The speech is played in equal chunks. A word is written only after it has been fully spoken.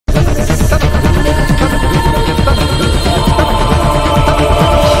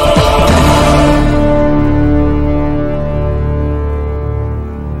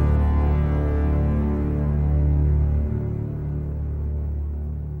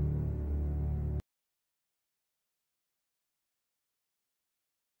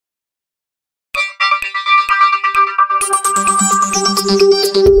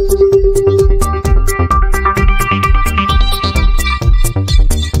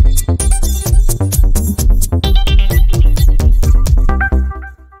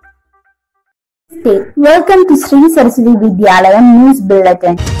Welcome to Sree Saraswathy Vidyalayam News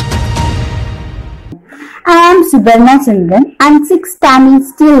Bulletin. I am Suparna and 6 Tamil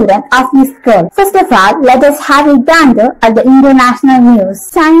children of this school. First of all, let us have a gander at the international news.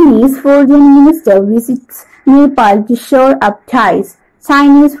 Chinese foreign minister visits Nepal to shore up ties.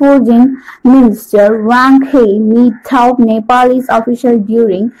 Chinese Foreign Minister Wang He meets top Nepalese officials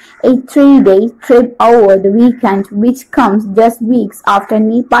during a 3-day trip over the weekend, which comes just weeks after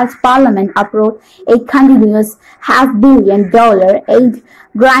Nepal's parliament approved a continuous $500 million aid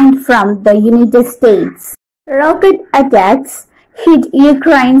grant from the United States. Rocket attacks hit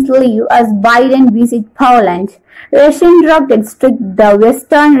Ukraine's Lviv as Biden visits Poland. Russian rockets struck the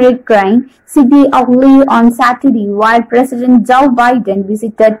western Ukraine city of Lviv on Saturday while President Joe Biden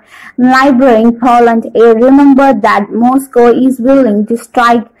visited neighboring Poland. Remember that Moscow is willing to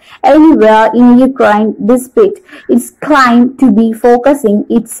strike anywhere in Ukraine despite its claim to be focusing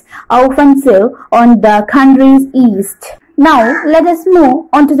its offensive on the country's east. Now let us move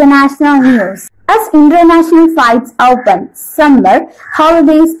on to the national news. As international flights open, summer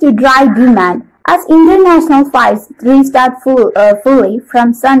holidays to drive demand. As international flights restart fully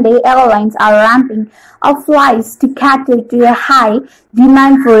from Sunday, airlines are ramping up flights to cater to a high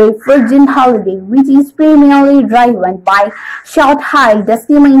demand for a virgin holiday, which is primarily driven by short-haul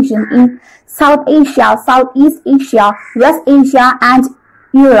destinations in South Asia, Southeast Asia, West Asia, and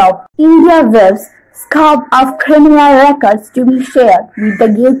Europe. India webs scope of criminal records to be shared with the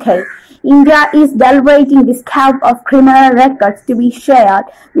UK. India is deliberating the scope of criminal records to be shared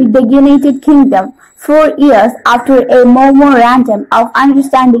with the United Kingdom 4 years after a memorandum of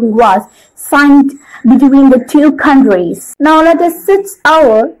understanding was signed between the two countries. Now let us switch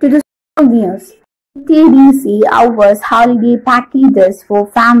over to the news. et.c offers holiday packages for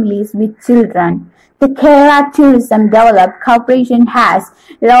families with children. The Kerala Tourism Development Corporation has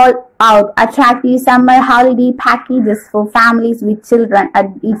rolled out attractive summer holiday packages for families with children at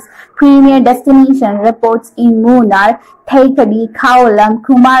its premier destination reports in Munnar, Thekkady, Kovalam,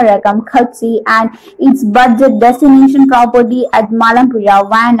 Kumaragam, Kochi, and its budget destination property at Malampura,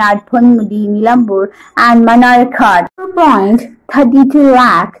 Wayanad, Ponmudi, Nilambur, and Manarkad. 2.32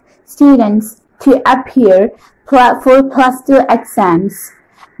 lakh students to appear for plus 2 exams.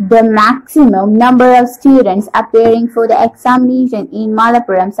 The maximum number of students appearing for the examination in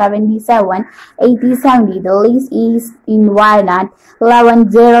Malappuram 77, 8070. The list is in Wayanad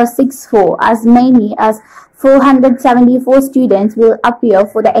 11064. As many as 474 students will appear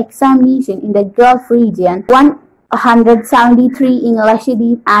for the examination in the Gulf region, 173 in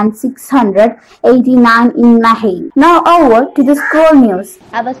Lakshadweep and 689 in Mahe. Now over to the school news.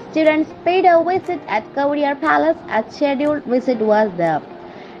 Our students paid a visit at Kavariyar Palace. A scheduled visit was there.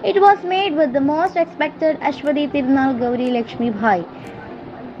 It was made with the most expected Ashwati Tirunal Gauri Lakshmi Bhai.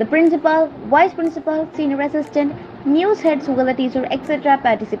 The principal, vice principal, senior assistant, news head, Sugatha teacher, etc.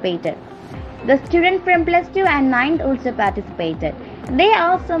 participated. The students from plus 2 and 9th also participated. They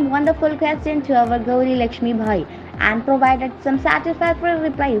asked some wonderful questions to our Gauri Lakshmi Bhai and provided some satisfactory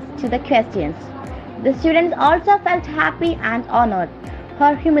replies to the questions. The students also felt happy and honored.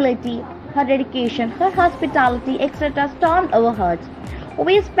 Her humility, her dedication, her hospitality, etc. stormed our hearts.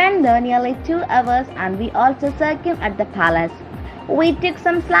 We spent there nearly 2 hours and we also circled at the palace. We took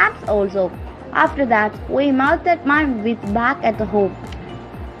some slaps also. After that, we mounted my with back at the home.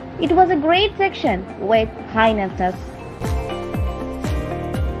 It was a great section with highnesses.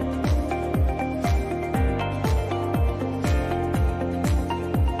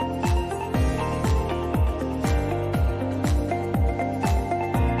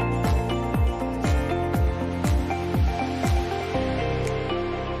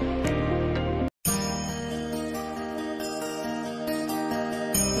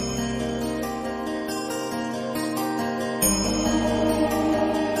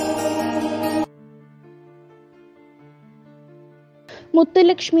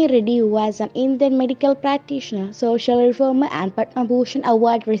 Muthulakshmi Reddy was an Indian medical practitioner, social reformer and Padma Bhushan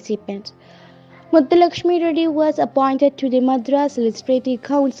Award recipient. Muthulakshmi Reddy was appointed to the Madras Legislative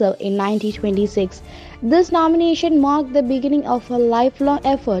Council in 1926. This nomination marked the beginning of a lifelong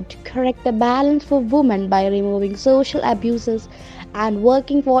effort to correct the balance for women by removing social abuses and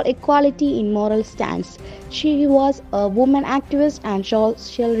working for equality in moral stance. She was a woman activist and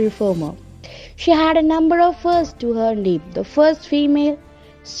social reformer. She had a number of firsts to her name. The first female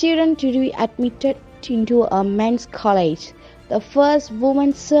student to be admitted into a men's college, the first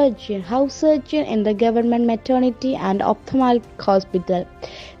woman house surgeon in the government maternity and ophthalmic hospital,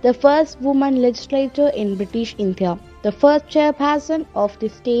 the first woman legislator in British India, the first chairperson of the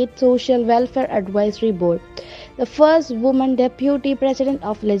State Social Welfare Advisory Board, the first woman deputy president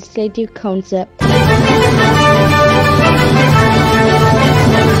of Legislative Council.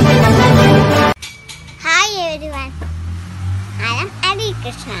 Hi everyone, I am Adi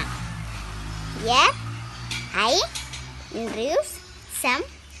Krishna. Here I introduce some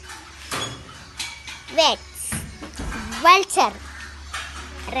words. Vulture,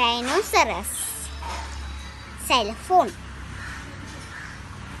 rhinoceros, xylophone,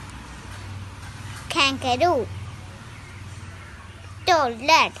 kangaroo,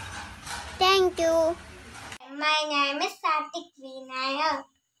 toadlet. Thank you. My name is Satik Vinaya.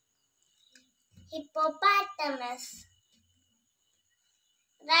 Hippopotamus,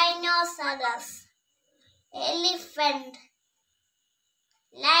 rhinoceros, elephant,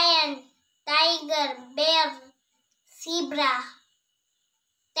 lion, tiger, bear, zebra.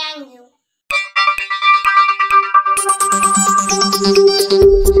 Thank you.